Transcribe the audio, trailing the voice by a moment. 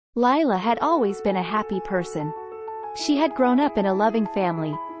Lila had always been a happy person. She had grown up in a loving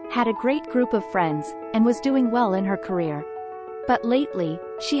family, had a great group of friends, and was doing well in her career. But lately,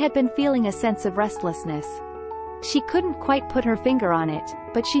 she had been feeling a sense of restlessness. She couldn't quite put her finger on it,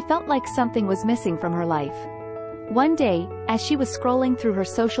 but she felt like something was missing from her life. One day, as she was scrolling through her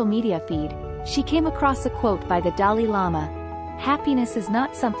social media feed, she came across a quote by the Dalai Lama: "Happiness is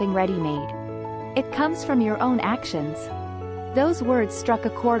not something ready-made. It comes from your own actions." Those words struck a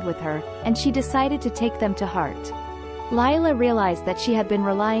chord with her, and she decided to take them to heart. Lila realized that she had been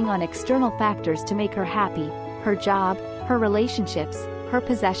relying on external factors to make her happy: her job, her relationships, her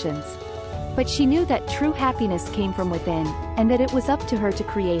possessions. But she knew that true happiness came from within, and that it was up to her to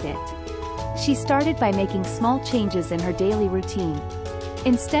create it. She started by making small changes in her daily routine.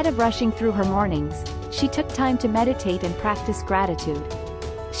 Instead of rushing through her mornings, she took time to meditate and practice gratitude.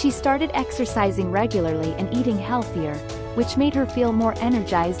 She started exercising regularly and eating healthier, which made her feel more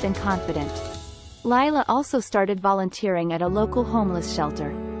energized and confident. Lila also started volunteering at a local homeless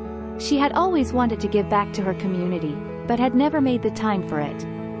shelter. She had always wanted to give back to her community, but had never made the time for it.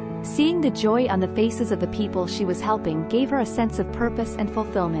 Seeing the joy on the faces of the people she was helping gave her a sense of purpose and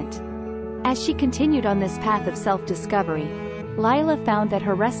fulfillment. As she continued on this path of self-discovery, Lila found that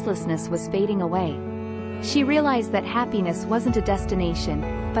her restlessness was fading away. She realized that happiness wasn't a destination,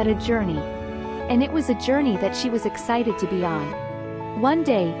 but a journey. And it was a journey that she was excited to be on. One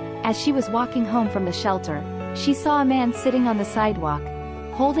day, as she was walking home from the shelter, she saw a man sitting on the sidewalk,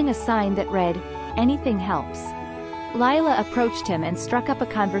 holding a sign that read, "Anything helps." Lila approached him and struck up a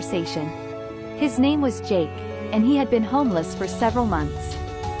conversation. His name was Jake, and he had been homeless for several months.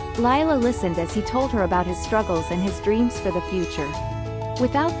 Lila listened as he told her about his struggles and his dreams for the future.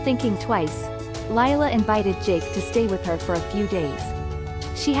 Without thinking twice, Lila invited Jake to stay with her for a few days.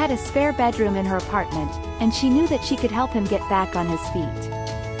 She had a spare bedroom in her apartment, and she knew that she could help him get back on his feet.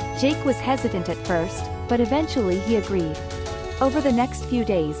 Jake was hesitant at first, but eventually he agreed. Over the next few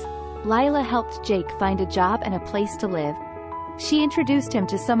days, Lila helped Jake find a job and a place to live. She introduced him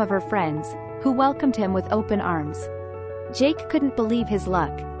to some of her friends, who welcomed him with open arms. Jake couldn't believe his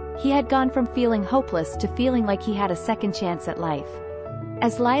luck. He had gone from feeling hopeless to feeling like he had a second chance at life.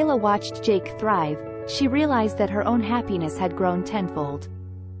 As Lila watched Jake thrive, she realized that her own happiness had grown tenfold.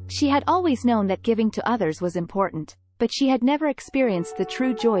 She had always known that giving to others was important, but she had never experienced the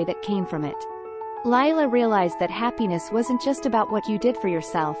true joy that came from it. Lila realized that happiness wasn't just about what you did for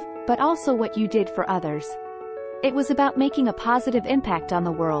yourself, but also what you did for others. It was about making a positive impact on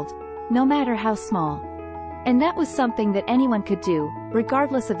the world, no matter how small. And that was something that anyone could do,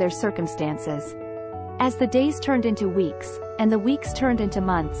 regardless of their circumstances. As the days turned into weeks, and the weeks turned into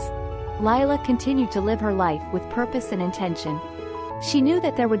months, Lila continued to live her life with purpose and intention. She knew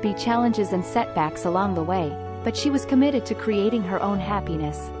that there would be challenges and setbacks along the way, but she was committed to creating her own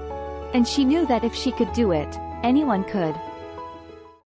happiness. And she knew that if she could do it, anyone could.